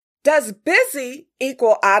Does busy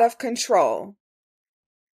equal out of control?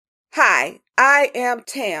 Hi, I am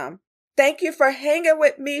Tam. Thank you for hanging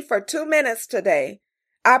with me for 2 minutes today.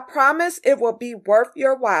 I promise it will be worth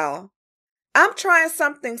your while. I'm trying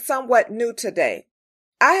something somewhat new today.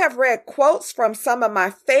 I have read quotes from some of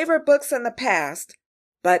my favorite books in the past,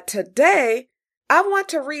 but today I want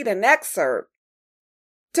to read an excerpt.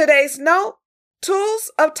 Today's note,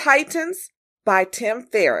 Tools of Titans by Tim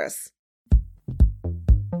Ferriss.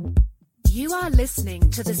 You are listening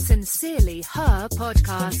to the Sincerely Her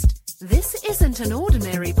podcast. This isn't an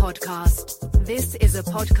ordinary podcast. This is a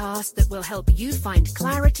podcast that will help you find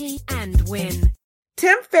clarity and win.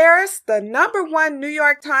 Tim Ferriss, the #1 New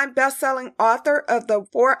York Times bestselling author of The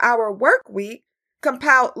 4-Hour Work Week,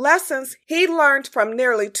 compiled lessons he learned from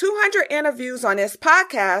nearly 200 interviews on his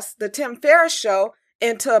podcast, The Tim Ferriss Show,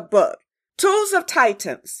 into a book, Tools of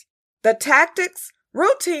Titans: The Tactics,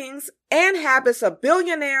 Routines, and Habits of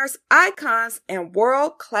Billionaires, Icons, and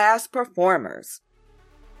World-Class Performers.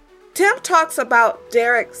 Tim talks about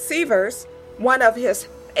Derek Sivers, one of his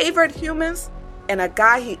favorite humans, and a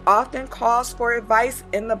guy he often calls for advice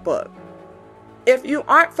in the book. If you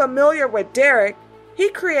aren't familiar with Derek, he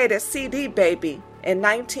created CD Baby in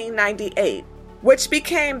 1998, which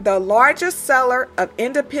became the largest seller of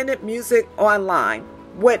independent music online,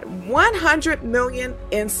 with 100 million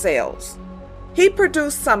in sales. He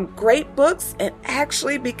produced some great books and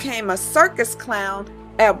actually became a circus clown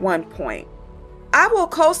at one point. I will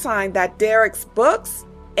co-sign that Derek's books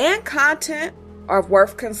and content are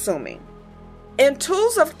worth consuming. In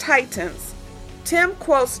Tools of Titans, Tim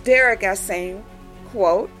quotes Derek as saying,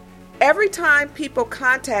 quote, "Every time people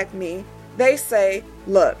contact me, they say,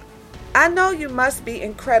 'Look, I know you must be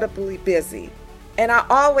incredibly busy.' And I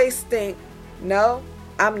always think, 'No,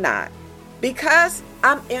 I'm not,' because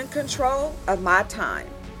I'm in control of my time.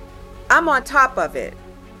 I'm on top of it.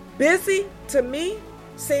 Busy, to me,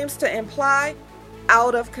 seems to imply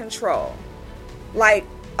out of control. Like,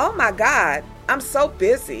 oh my God, I'm so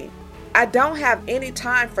busy. I don't have any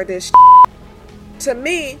time for this shit." To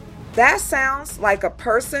me, that sounds like a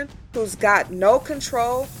person who's got no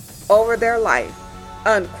control over their life,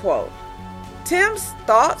 unquote. Tim's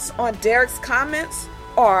thoughts on Derek's comments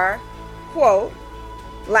are, quote,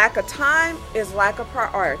 "Lack of time is lack of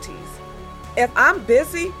priorities. If I'm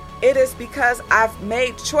busy, it is because I've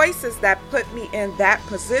made choices that put me in that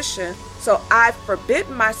position, so I've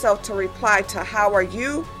forbidden myself to reply to 'how are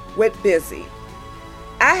you' with busy.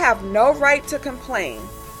 I have no right to complain.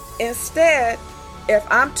 Instead, if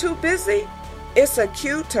I'm too busy, it's a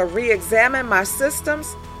cue to re-examine my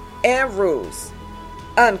systems and rules,"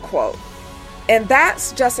 unquote. And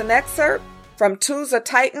that's just an excerpt from Tools of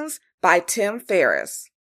Titans by Tim Ferriss.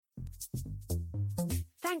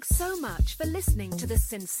 Thanks so much for listening to the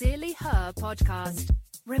Sincerely Her podcast.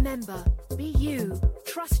 Remember, be you,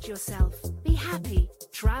 trust yourself, be happy,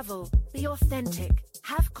 travel, be authentic,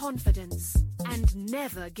 have confidence, and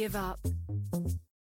never give up.